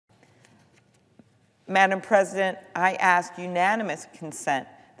Madam President, I ask unanimous consent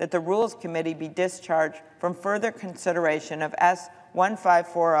that the Rules Committee be discharged from further consideration of S.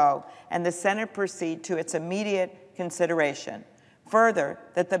 1540 and the Senate proceed to its immediate consideration. Further,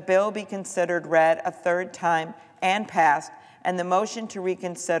 that the bill be considered read a third time and passed, and the motion to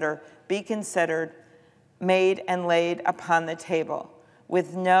reconsider be considered, made, and laid upon the table,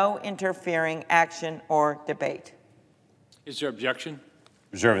 with no interfering action or debate. Is there objection?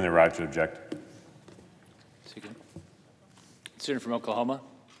 Reserving the right to object. Senator from Oklahoma.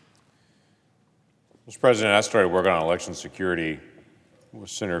 Mr. President, I started working on election security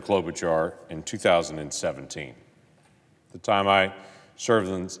with Senator Klobuchar in 2017. At the time I served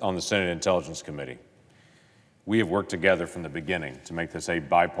on the Senate Intelligence Committee. We have worked together from the beginning to make this a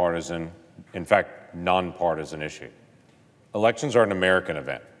bipartisan, in fact, nonpartisan issue. Elections are an American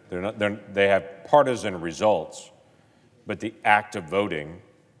event. They have partisan results, but the act of voting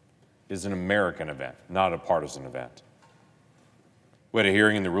is an American event, not a partisan event. We had a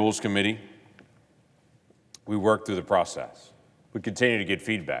hearing in the Rules Committee. We worked through the process. We continue to get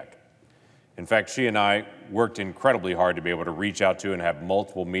feedback. In fact, she and I worked incredibly hard to be able to reach out to and have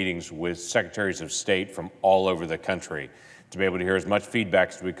multiple meetings with secretaries of state from all over the country to be able to hear as much feedback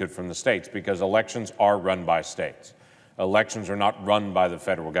as we could from the states, because elections are run by states. Elections are not run by the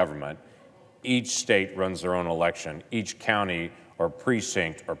federal government. Each state runs their own election. Each county or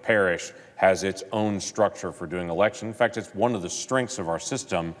precinct or parish has its own structure for doing election. In fact, it's one of the strengths of our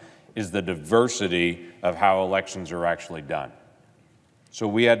system is the diversity of how elections are actually done. So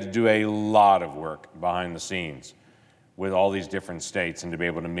we had to do a lot of work behind the scenes with all these different states and to be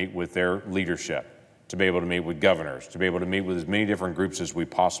able to meet with their leadership, to be able to meet with governors, to be able to meet with as many different groups as we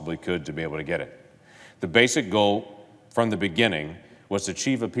possibly could to be able to get it. The basic goal from the beginning was to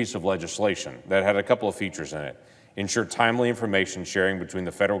achieve a piece of legislation that had a couple of features in it. Ensure timely information sharing between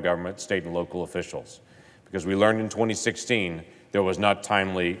the federal government, state, and local officials. Because we learned in 2016 there was not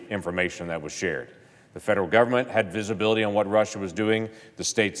timely information that was shared. The federal government had visibility on what Russia was doing. The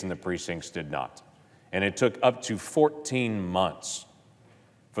states and the precincts did not. And it took up to 14 months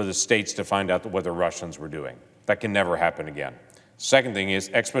for the states to find out what the Russians were doing. That can never happen again. Second thing is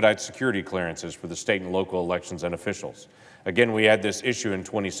expedite security clearances for the state and local elections and officials. Again, we had this issue in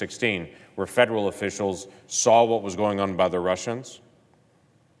 2016 where federal officials saw what was going on by the Russians,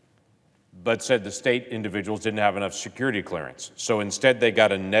 but said the state individuals didn't have enough security clearance. So instead they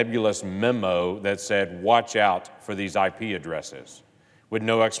got a nebulous memo that said, watch out for these IP addresses, with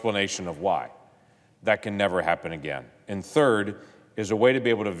no explanation of why. That can never happen again. And third is a way to be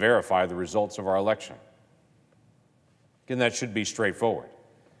able to verify the results of our election. Again, that should be straightforward.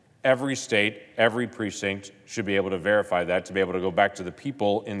 Every state, every precinct should be able to verify that, to be able to go back to the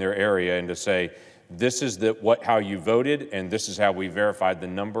people in their area and to say, this is how you voted, and this is how we verified the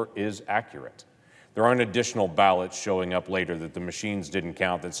number is accurate. There aren't additional ballots showing up later that the machines didn't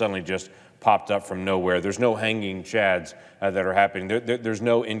count that suddenly just popped up from nowhere. There's no hanging chads that are happening. There's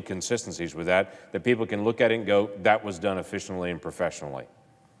no inconsistencies with that people can look at it and go, that was done efficiently and professionally.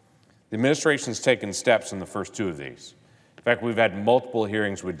 The administration's taken steps in the first two of these. In fact, we've had multiple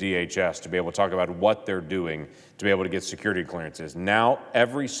hearings with DHS to be able to talk about what they're doing to be able to get security clearances. Now,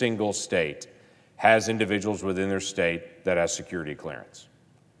 every single state has individuals within their state that has security clearance.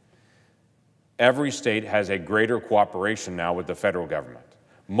 Every state has a greater cooperation now with the federal government.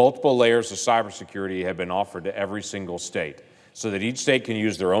 Multiple layers of cybersecurity have been offered to every single state so that each state can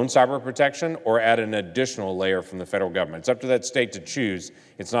use their own cyber protection or add an additional layer from the federal government. It's up to that state to choose.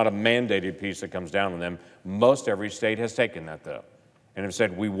 It's not a mandated piece that comes down on them. Most every state has taken that, though, and have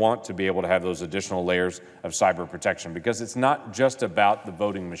said we want to be able to have those additional layers of cyber protection, because it's not just about the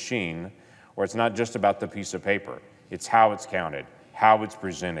voting machine, or it's not just about the piece of paper. It's how it's counted, how it's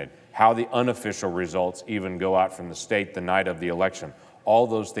presented, how the unofficial results even go out from the state the night of the election. All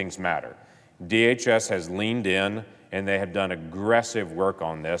those things matter. DHS has leaned in, and they have done aggressive work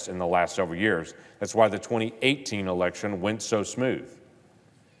on this in the last several years. That's why the 2018 election went so smooth,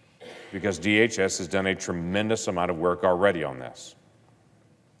 because DHS has done a tremendous amount of work already on this.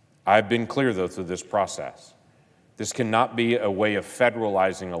 I've been clear, though, through this process. This cannot be a way of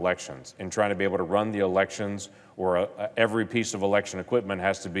federalizing elections and trying to be able to run the elections, or every piece of election equipment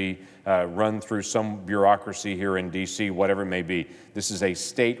has to be run through some bureaucracy here in D.C., whatever it may be. This is a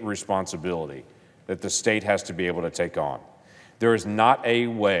state responsibility that the state has to be able to take on. There is not a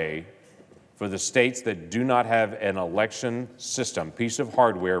way for the states that do not have an election system, piece of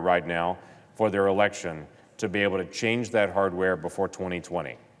hardware right now for their election, to be able to change that hardware before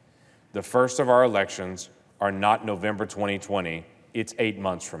 2020. The first of our elections are not November 2020, it's 8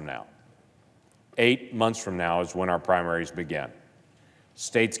 months from now. 8 months from now is when our primaries begin.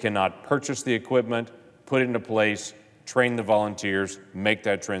 States cannot purchase the equipment put into place, train the volunteers, make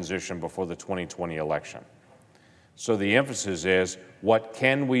that transition before the 2020 election. So the emphasis is, what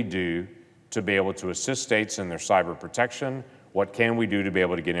can we do to be able to assist states in their cyber protection? What can we do to be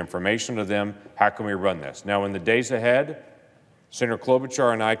able to get information to them? How can we run this? Now, in the days ahead, Senator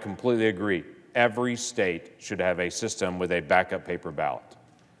Klobuchar and I completely agree. Every state should have a system with a backup paper ballot.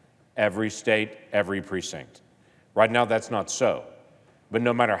 Every state, every precinct. Right now, that's not so. But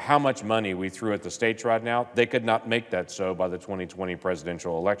no matter how much money we threw at the states right now, they could not make that so by the 2020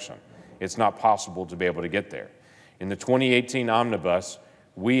 presidential election. It's not possible to be able to get there. In the 2018 omnibus,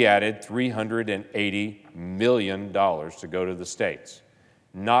 we added $380 million to go to the states.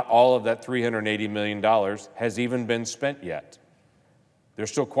 Not all of that $380 million has even been spent yet. There's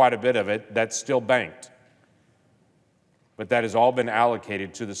still quite a bit of it that's still banked. But that has all been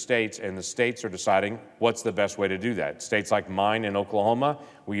allocated to the states, and the states are deciding what's the best way to do that. States like mine in Oklahoma,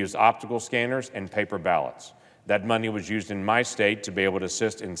 we use optical scanners and paper ballots. That money was used in my state to be able to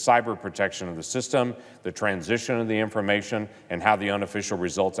assist in cyber protection of the system, the transition of the information, and how the unofficial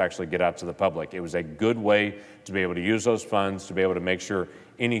results actually get out to the public. It was a good way to be able to use those funds to be able to make sure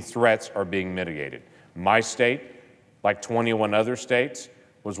any threats are being mitigated. My state, like 21 other states,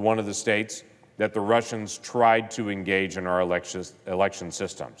 was one of the states that the Russians tried to engage in our election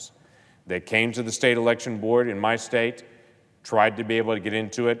systems. They came to the state election board in my state, tried to be able to get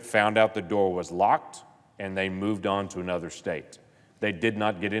into it, found out the door was locked, and they moved on to another state. They did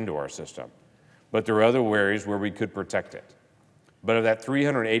not get into our system. But there are other areas where we could protect it. But of that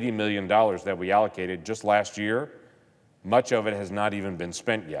 $380 million that we allocated just last year, much of it has not even been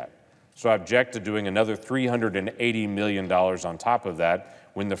spent yet. So I object to doing another $380 million on top of that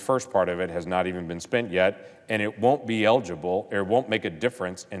when the first part of it has not even been spent yet, and it won't be eligible, or it won't make a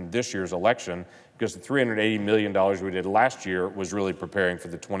difference in this year's election, because the $380 million we did last year was really preparing for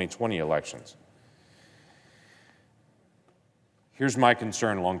the 2020 elections. Here's my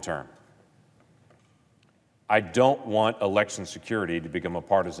concern long term. I don't want election security to become a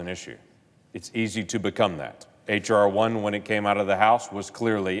partisan issue. It's easy to become that. H.R. 1, when it came out of the House, was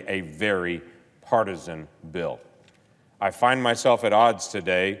clearly a very partisan bill. I find myself at odds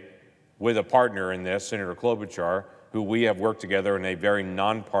today with a partner in this, Senator Klobuchar, who we have worked together in a very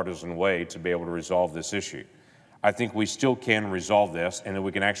nonpartisan way to be able to resolve this issue. I think we still can resolve this and that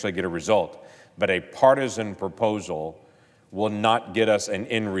we can actually get a result. But a partisan proposal will not get us an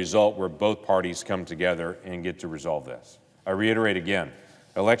end result where both parties come together and get to resolve this. I reiterate again,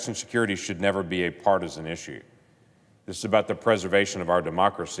 election security should never be a partisan issue. This is about the preservation of our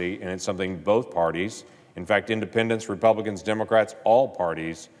democracy, and it's something both parties, in fact, independents, Republicans, Democrats, all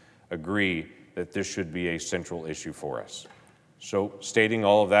parties agree that this should be a central issue for us. So stating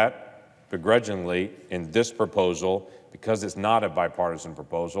all of that begrudgingly in this proposal, because it's not a bipartisan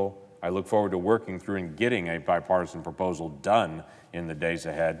proposal, I look forward to working through and getting a bipartisan proposal done in the days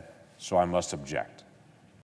ahead, so I must object.